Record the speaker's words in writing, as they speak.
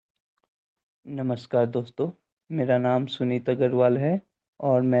नमस्कार दोस्तों, मेरा नाम सुनीत अग्रवाल है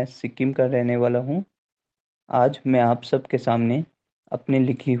और मैं सिक्किम का रहने वाला हूँ। आज मैं आप सबके सामने अपनी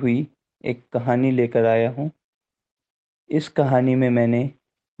लिखी हुई एक कहानी लेकर आया हूँ। इस कहानी में मैंने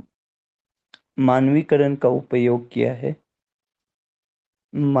मानवीकरण का उपयोग किया है।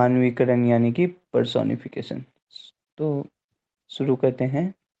 मानवीकरण यानी कि पर्सोनिफिकेशन। तो शुरू करते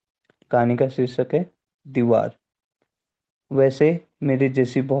हैं। कहानी का शीर्षक है दीवार। वैसे मेरे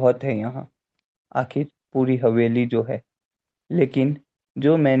जैसी बहुत है यहाँ, आखिर पूरी हवेली जो है, लेकिन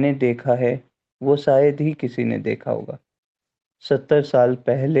जो मैंने देखा है वो शायद ही किसी ने देखा होगा। 70 साल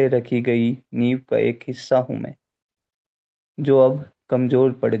पहले रखी गई नींव का एक हिस्सा हूं मैं, जो अब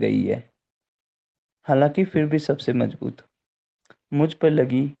कमजोर पड़ गई है। हालांकि फिर भी सबसे मजबूत। मुझ पर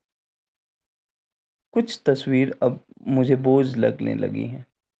लगी कुछ तस्वीर अब मुझे बोझ लगने लगी हैं।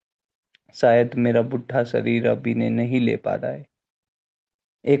 शायद मेरा बुढ़ा शरीर अब इन्हें नहीं ले पा रहा है।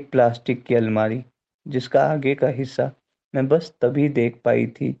 एक प्लास्टिक की अलमारी, जिसका आगे का हिस्सा मैं बस तभी देख पाई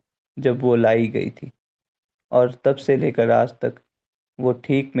थी जब वो लाई गई थी, और तब से लेकर आज तक वो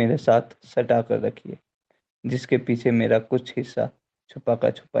ठीक मेरे साथ सटा कर रखी है, जिसके पीछे मेरा कुछ हिस्सा छुपा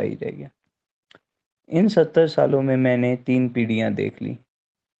का छुपा ही रह गया। इन 70 सालों में मैंने 3 पीढ़ियां देख ली।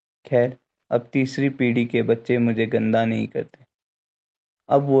 खैर, अब तीसरी पीढ़ी के बच्चे मुझे गंदा नहीं करते।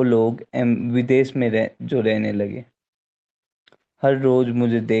 अब वो लोग विदेश में जो रहने लगे, हर रोज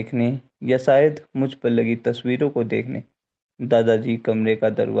मुझे देखने, या शायद मुझ पर लगी तस्वीरों को देखने, दादाजी कमरे का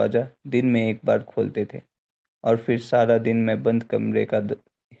दरवाजा दिन में एक बार खोलते थे, और फिर सारा दिन मैं बंद कमरे का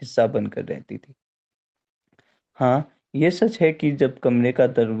हिस्सा बनकर रहती थी। हाँ, ये सच है कि जब कमरे का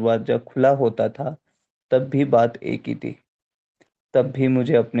दरवाजा खुला होता था, तब भी बात एक ही थी। तब भी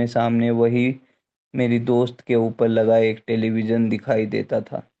मुझे अपने सामने वही मेरी दोस्त के ऊपर लगा एक टेलीविज़न दिखाई देता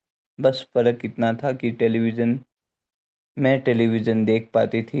था। बस फ़र्क इतना था कि मैं टेलीविज़न देख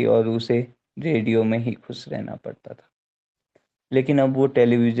पाती थी और उसे रेडियो में ही खुश रहना पड़ता था। लेकिन अब वो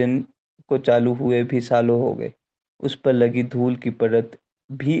टेलीविज़न को चालू हुए भी सालों हो गए। उस पर लगी धूल की परत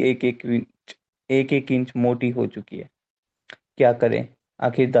भी एक एक इंच मोटी हो चुकी है। क्या करें,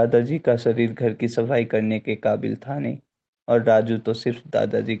 आखिर दादाजी का शरीर घर की सफाई करने के काबिल था नहीं, और राजू तो सिर्फ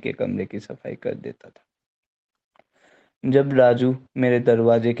दादाजी के कमरे की सफाई कर देता था। जब राजू मेरे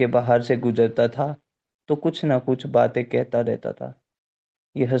दरवाजे के बाहर से गुजरता था, तो कुछ ना कुछ बातें कहता रहता था।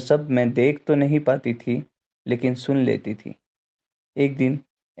 यह सब मैं देख तो नहीं पाती थी, लेकिन सुन लेती थी। एक दिन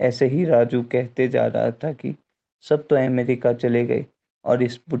ऐसे ही राजू कहते जा रहा था कि सब तो अमेरिका चले गए और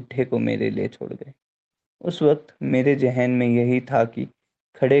इस बुढ़े को मेरे लिए छोड़ गए। उस वक्त मेरे जहन में यही था कि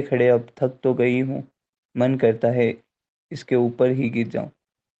खड़े खड़े अब थक तो गई हूँ, मन करता है इसके ऊपर ही गिर जाऊं।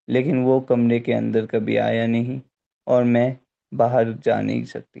 लेकिन वो कमरे के अंदर कभी आया नहीं, और मैं बाहर जा नहीं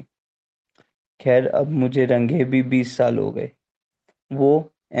सकती। खैर, अब मुझे रंगे भी 20 साल हो गए।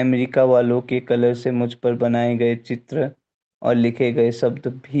 वो अमेरिका वालों के कलर से मुझ पर बनाए गए चित्र और लिखे गए शब्द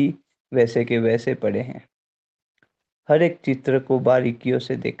भी वैसे के वैसे पड़े हैं। हर एक चित्र को बारीकियों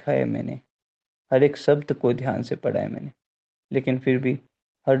से देखा है मैंने, हर एक शब्द को ध्यान से पढ़ा है मैंने। लेकिन फिर भी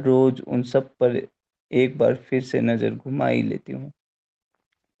हर रोज उन सब पर एक बार फिर से नजर घुमा ही लेती हूँ।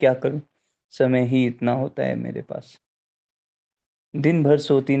 क्या करूँ, समय ही इतना होता है मेरे पास। दिन भर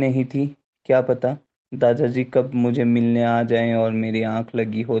सोती नहीं थी। क्या पता दादाजी कब मुझे मिलने आ जाएं और मेरी आंख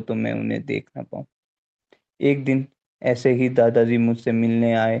लगी हो तो मैं उन्हें देख ना पाऊँ। एक दिन ऐसे ही दादाजी मुझसे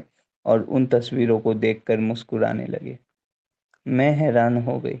मिलने आए और उन तस्वीरों को देखकर मुस्कुराने लगे। मैं हैरान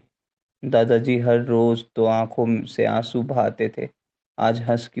हो गई। दादाजी हर रोज तो आंखों से आंसू बहाते थे, आज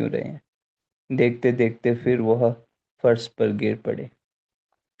हंस क्यों रहे हैं। देखते देखते फिर वह फर्श पर गिर पड़े।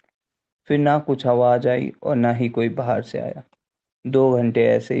 फिर ना कुछ आवाज आई और ना ही कोई बाहर से आया। 2 घंटे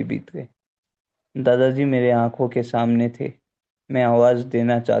ऐसे ही बीत गए। दादाजी मेरे आंखों के सामने थे। मैं आवाज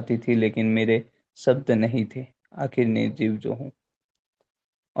देना चाहती थी, लेकिन मेरे शब्द नहीं थे, आखिर निर्जीव जो हूँ।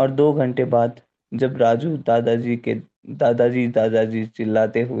 और 2 घंटे बाद जब राजू दादाजी दादाजी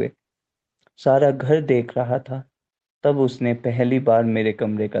चिल्लाते हुए सारा घर देख रहा था, तब उसने पहली बार मेरे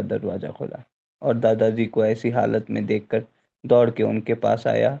कमरे का दरवाजा खोला, और दादाजी को ऐसी हालत में देखकर दौड़ के उनके पास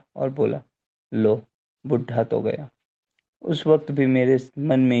आया और बोला, लो, बुढ़ा तो गया। उस वक्त भी मेरे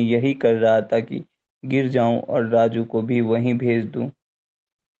मन में यही कर रहा था कि गिर जाऊं और राजू को भी वहीं भेज दूं।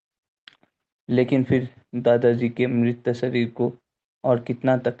 लेकिन फिर दादाजी के मृत शरीर को और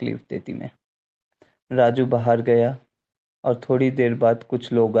कितना तकलीफ देती मैं। राजू बाहर गया, और थोड़ी देर बाद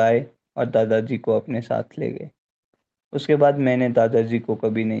कुछ लोग आए और दादाजी को अपने साथ ले गए। उसके बाद मैंने दादाजी को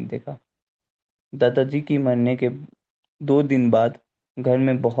कभी नहीं देखा। दादाजी की मरने के 2 दिन बाद घर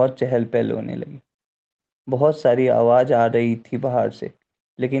में बहुत चहल पहल होने लगी। बहुत सारी आवाज आ रही थी बाहर से,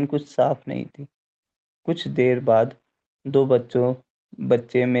 लेकिन कुछ साफ नहीं थी। कुछ देर बाद 2 बच्चों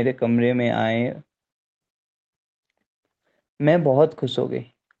बच्चे मेरे कमरे में आए, मैं बहुत खुश हो गई।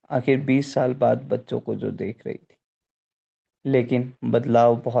 आखिर 20 साल बाद बच्चों को जो देख रही थी। लेकिन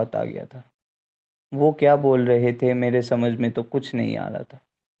बदलाव बहुत आ गया था। वो क्या बोल रहे थे मेरे समझ में तो कुछ नहीं आ रहा था।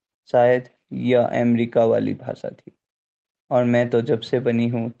 शायद यह अमेरिका वाली भाषा थी, और मैं तो जब से बनी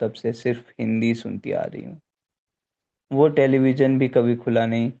हूँ तब से सिर्फ हिंदी सुनती आ रही हूँ। वो टेलीविज़न भी कभी खुला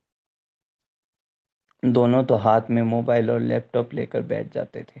नहीं। दोनों तो हाथ में मोबाइल और लैपटॉप लेकर बैठ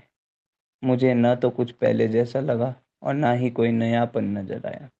जाते थे। मुझे न तो कुछ पहले जैसा लगा और ना ही कोई नयापन नजर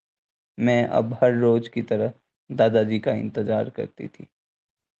आया। मैं अब हर रोज की तरह दादाजी का इंतजार करती थी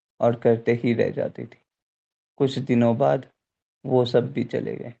और करते ही रह जाती थी। कुछ दिनों बाद वो सब भी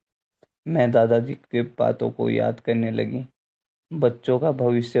चले गए। मैं दादाजी की बातों को याद करने लगी। बच्चों का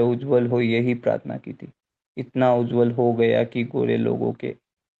भविष्य उज्जवल हो यही प्रार्थना की थी। इतना उज्जवल हो गया कि गोरे लोगों के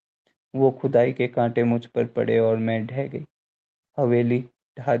वो खुदाई के कांटे मुझ पर पड़े और मैं ढह गई। हवेली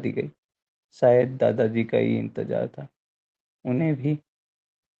ढा दी गई। शायद दादाजी का ही इंतजार था, उन्हें भी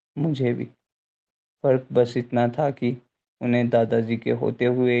मुझे भी। फर्क बस इतना था कि उन्हें दादाजी के होते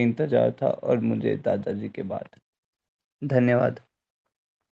हुए इंतजार था और मुझे दादाजी के बाद। धन्यवाद।